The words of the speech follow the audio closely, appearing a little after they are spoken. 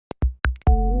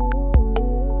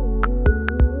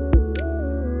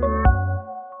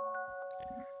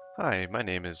Hi, my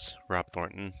name is Rob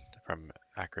Thornton from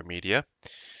Acro Media.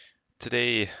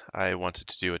 Today I wanted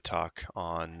to do a talk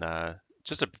on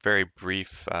just a very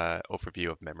brief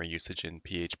overview of memory usage in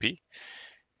PHP,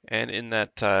 and in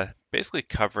that basically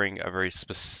covering a very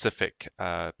specific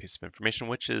piece of information,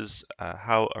 which is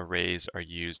how arrays are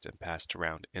used and passed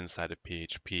around inside of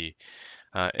PHP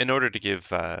in order to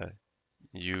give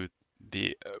you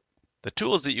the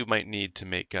tools that you might need to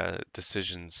make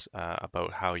decisions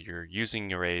about how you're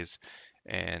using arrays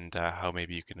and how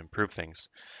maybe you can improve things.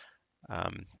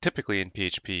 Typically in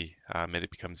PHP,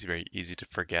 it becomes very easy to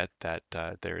forget that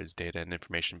there is data and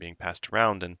information being passed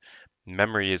around, and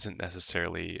memory isn't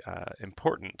necessarily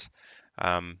important.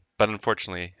 But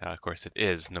unfortunately, of course, it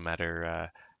is, no matter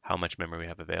how much memory we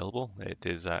have available. It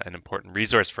is an important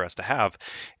resource for us to have.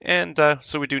 And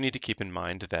so we do need to keep in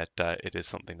mind that it is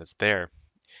something that's there.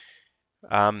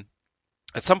 Um,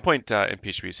 at some point in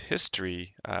PHP's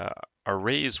history,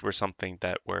 arrays were something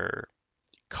that were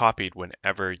copied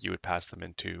whenever you would pass them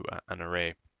into an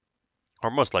array, or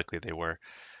most likely they were.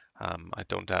 I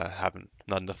don't have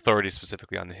not an authority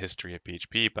specifically on the history of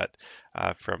PHP, but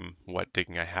from what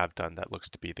digging I have done, that looks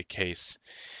to be the case.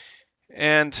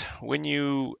 And when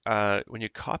you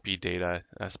copy data,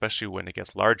 especially when it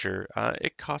gets larger,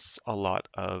 it costs a lot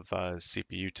of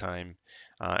CPU time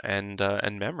and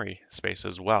memory space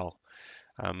as well.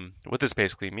 What this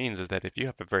basically means is that if you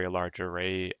have a very large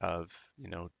array of,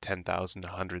 10,000 to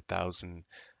 100,000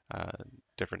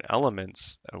 different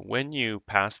elements, when you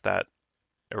pass that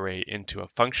array into a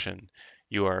function,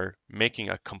 you are making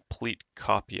a complete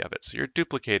copy of it. So you're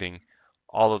duplicating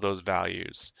all of those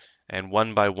values, and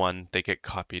one by one, they get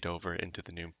copied over into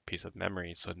the new piece of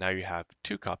memory. So now you have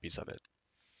two copies of it.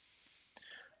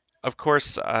 Of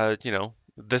course,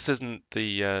 this isn't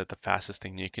the fastest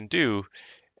thing you can do,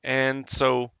 and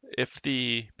so if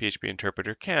the PHP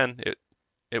interpreter can,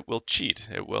 it will cheat.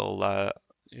 It will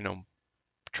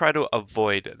try to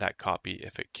avoid that copy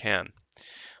if it can.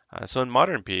 So in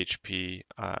modern PHP,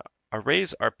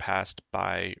 arrays are passed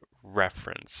by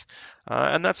reference,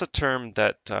 and that's a term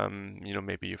that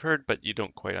maybe you've heard, but you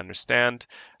don't quite understand,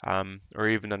 or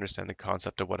even understand the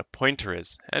concept of what a pointer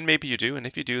is. And maybe you do, and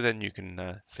if you do, then you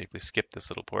can safely skip this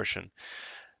little portion.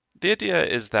 The idea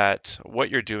is that what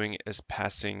you're doing is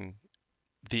passing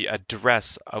the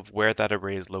address of where that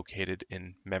array is located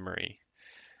in memory.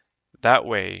 That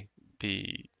way,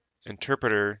 the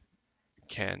interpreter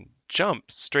can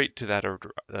jump straight to that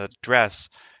address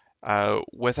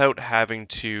without having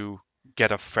to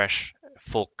get a fresh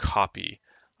full copy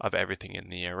of everything in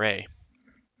the array.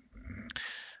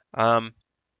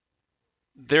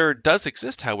 There does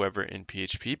exist, however, in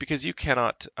PHP, because you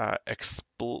cannot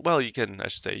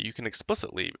you can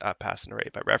explicitly pass an array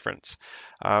by reference,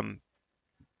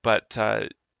 but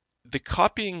the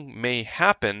copying may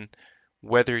happen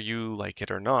whether you like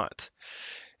it or not.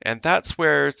 And that's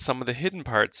where some of the hidden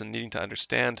parts and needing to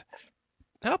understand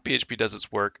how PHP does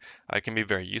its work can be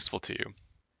very useful to you.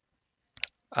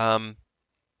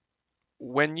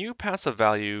 When you pass a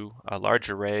value, a large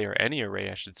array or any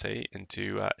array, I should say,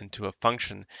 into a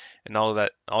function, and all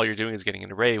you're doing is getting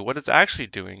an array, what it's actually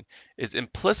doing is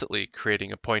implicitly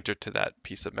creating a pointer to that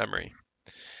piece of memory.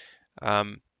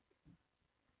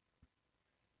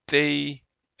 This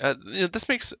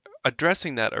makes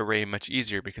addressing that array much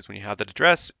easier, because when you have that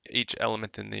address, each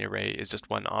element in the array is just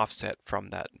one offset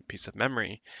from that piece of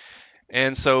memory.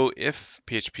 And so if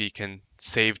PHP can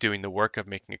save doing the work of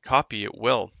making a copy, it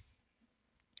will.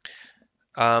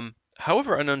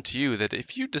 However, unknown to you, that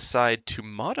if you decide to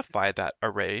modify that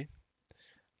array,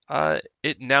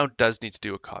 it now does need to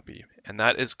do a copy, and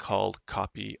that is called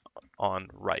copy on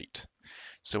write.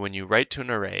 So when you write to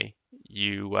an array,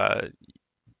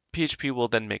 PHP will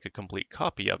then make a complete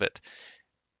copy of it,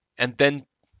 and then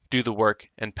do the work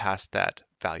and pass that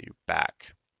value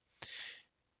back.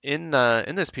 In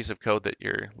this piece of code that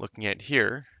you're looking at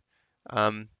here,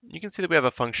 you can see that we have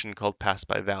a function called pass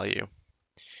by value.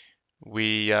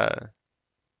 We do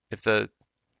a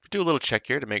little check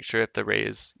here to make sure if the array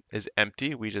is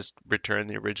empty, we just return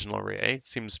the original array.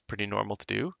 Seems pretty normal to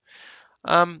do.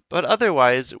 But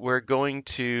otherwise, we're going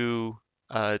to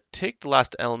take the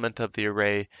last element of the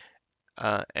array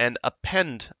and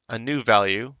append a new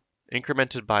value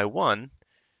incremented by 1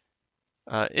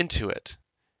 into it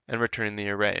and return the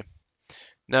array.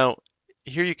 Now,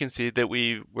 here you can see that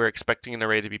we're expecting an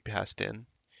array to be passed in.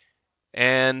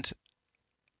 And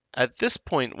at this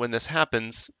point, when this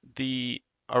happens, the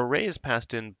array is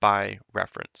passed in by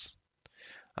reference.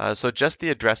 So just the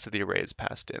address of the array is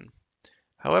passed in.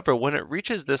 However, when it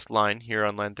reaches this line here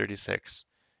on line 36,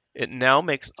 it now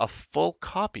makes a full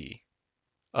copy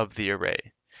of the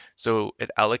array. So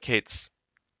it allocates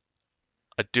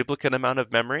a duplicate amount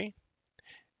of memory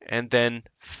and then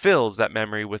fills that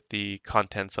memory with the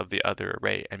contents of the other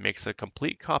array and makes a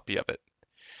complete copy of it.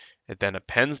 It then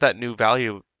appends that new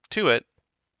value to it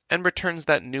and returns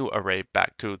that new array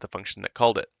back to the function that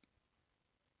called it.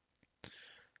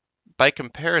 By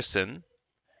comparison,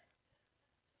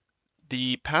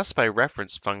 the pass by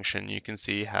reference function you can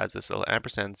see has this little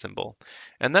ampersand symbol,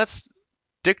 and that's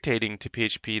dictating to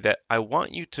PHP that I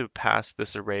want you to pass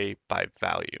this array by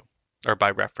value, or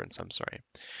by reference, I'm sorry.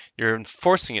 You're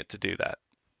enforcing it to do that.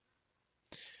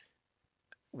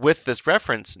 With this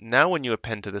reference, now when you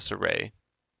append to this array,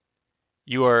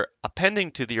 you are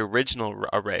appending to the original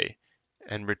array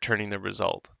and returning the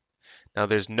result. Now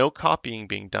there's no copying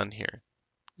being done here.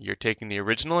 You're taking the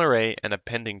original array and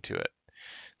appending to it.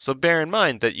 So bear in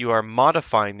mind that you are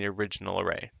modifying the original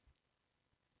array.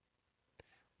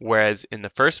 Whereas in the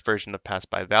first version of pass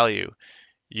by value,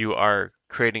 you are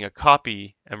creating a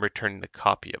copy and returning the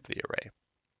copy of the array.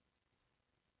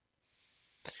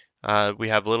 We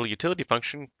have a little utility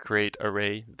function, create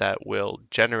array, that will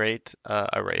generate an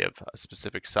array of a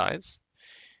specific size.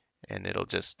 And it'll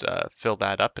just fill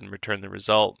that up and return the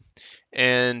result.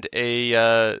 And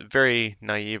a very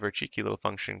naive or cheeky little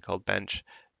function called bench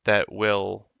that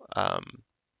will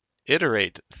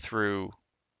iterate through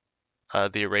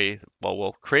the array. Well,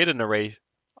 we'll create an array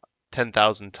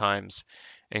 10,000 times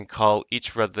and call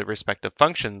each of the respective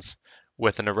functions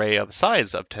with an array of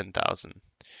size of 10,000.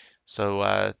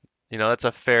 So that's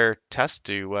a fair test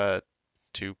to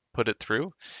put it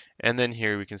through. And then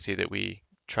here we can see that we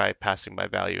try passing by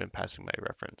value and passing by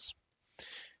reference.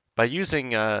 By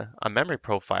using a memory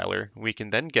profiler, we can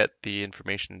then get the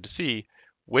information to see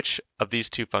which of these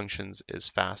two functions is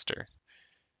faster.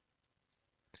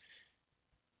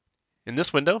 In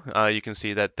this window, you can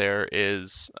see that there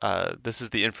is, this is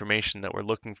the information that we're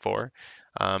looking for.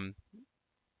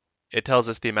 It tells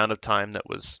us the amount of time that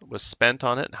was spent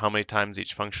on it, how many times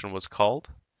each function was called.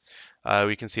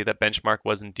 We can see that benchmark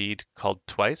was indeed called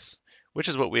twice, which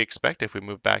is what we expect. If we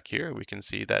move back here, we can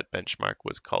see that benchmark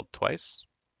was called twice.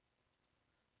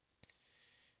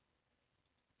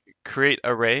 Create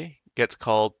array gets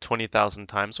called 20,000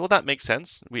 times. Well, that makes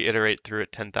sense. We iterate through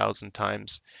it 10,000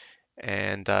 times,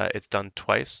 and it's done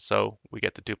twice, so we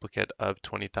get the duplicate of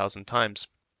 20,000 times.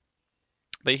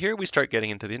 But here we start getting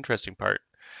into the interesting part.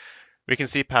 We can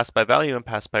see pass by value and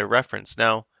pass by reference.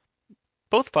 Now,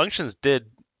 both functions did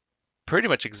pretty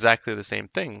much exactly the same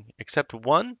thing, except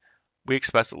one, we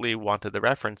explicitly wanted the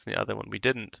reference, and the other one we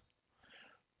didn't.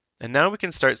 And now we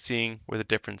can start seeing where the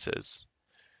difference is.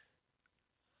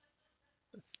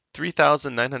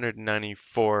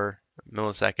 3,994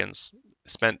 milliseconds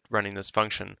spent running this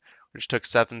function, which took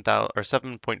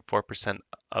 7.4%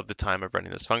 of the time of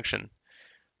running this function,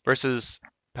 versus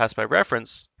pass by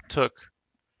reference took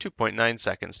 2.9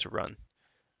 seconds to run,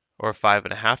 or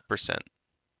 5.5%.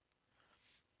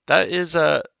 That is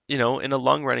in a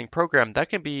long running program, that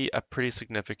can be a pretty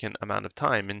significant amount of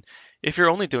time. And if you're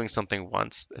only doing something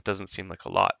once, it doesn't seem like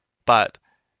a lot, but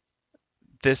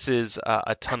this is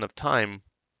a ton of time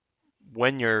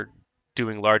when you're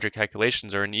doing larger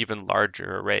calculations or an even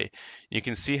larger array. You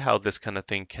can see how this kind of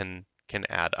thing can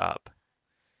add up.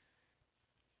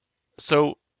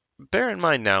 So bear in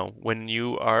mind now, when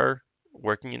you are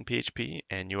working in PHP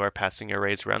and you are passing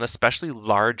arrays around, especially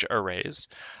large arrays,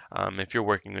 if you're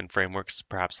working in frameworks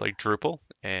perhaps like Drupal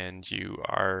and you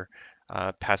are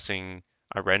passing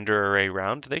a render array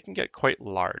around, they can get quite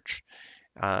large.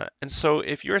 And so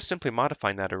if you're simply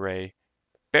modifying that array,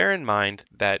 bear in mind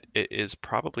that it is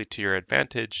probably to your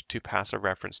advantage to pass a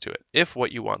reference to it if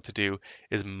what you want to do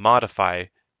is modify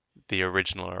the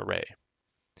original array.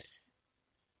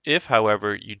 If,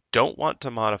 however, you don't want to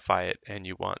modify it and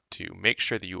you want to make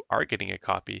sure that you are getting a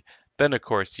copy, then of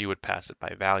course you would pass it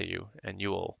by value and you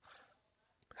will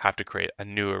have to create a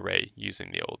new array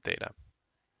using the old data.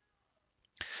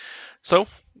 So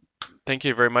thank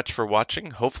you very much for watching.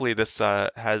 Hopefully this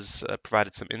has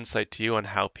provided some insight to you on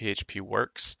how PHP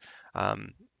works.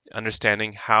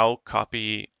 Understanding how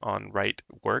copy on write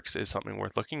works is something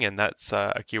worth looking, and that's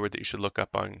a keyword that you should look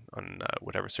up on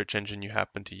whatever search engine you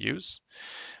happen to use.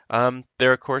 Of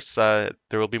course, there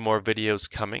will be more videos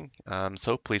coming,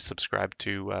 so please subscribe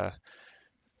to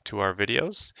our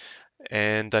videos.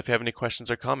 And if you have any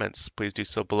questions or comments, please do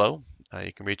so below.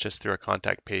 You can reach us through our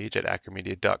contact page at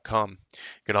acromedia.com. You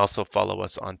can also follow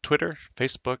us on Twitter,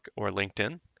 Facebook, or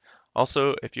LinkedIn.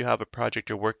 Also, if you have a project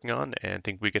you're working on and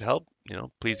think we could help,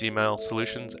 please email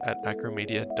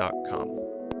solutions@acromedia.com.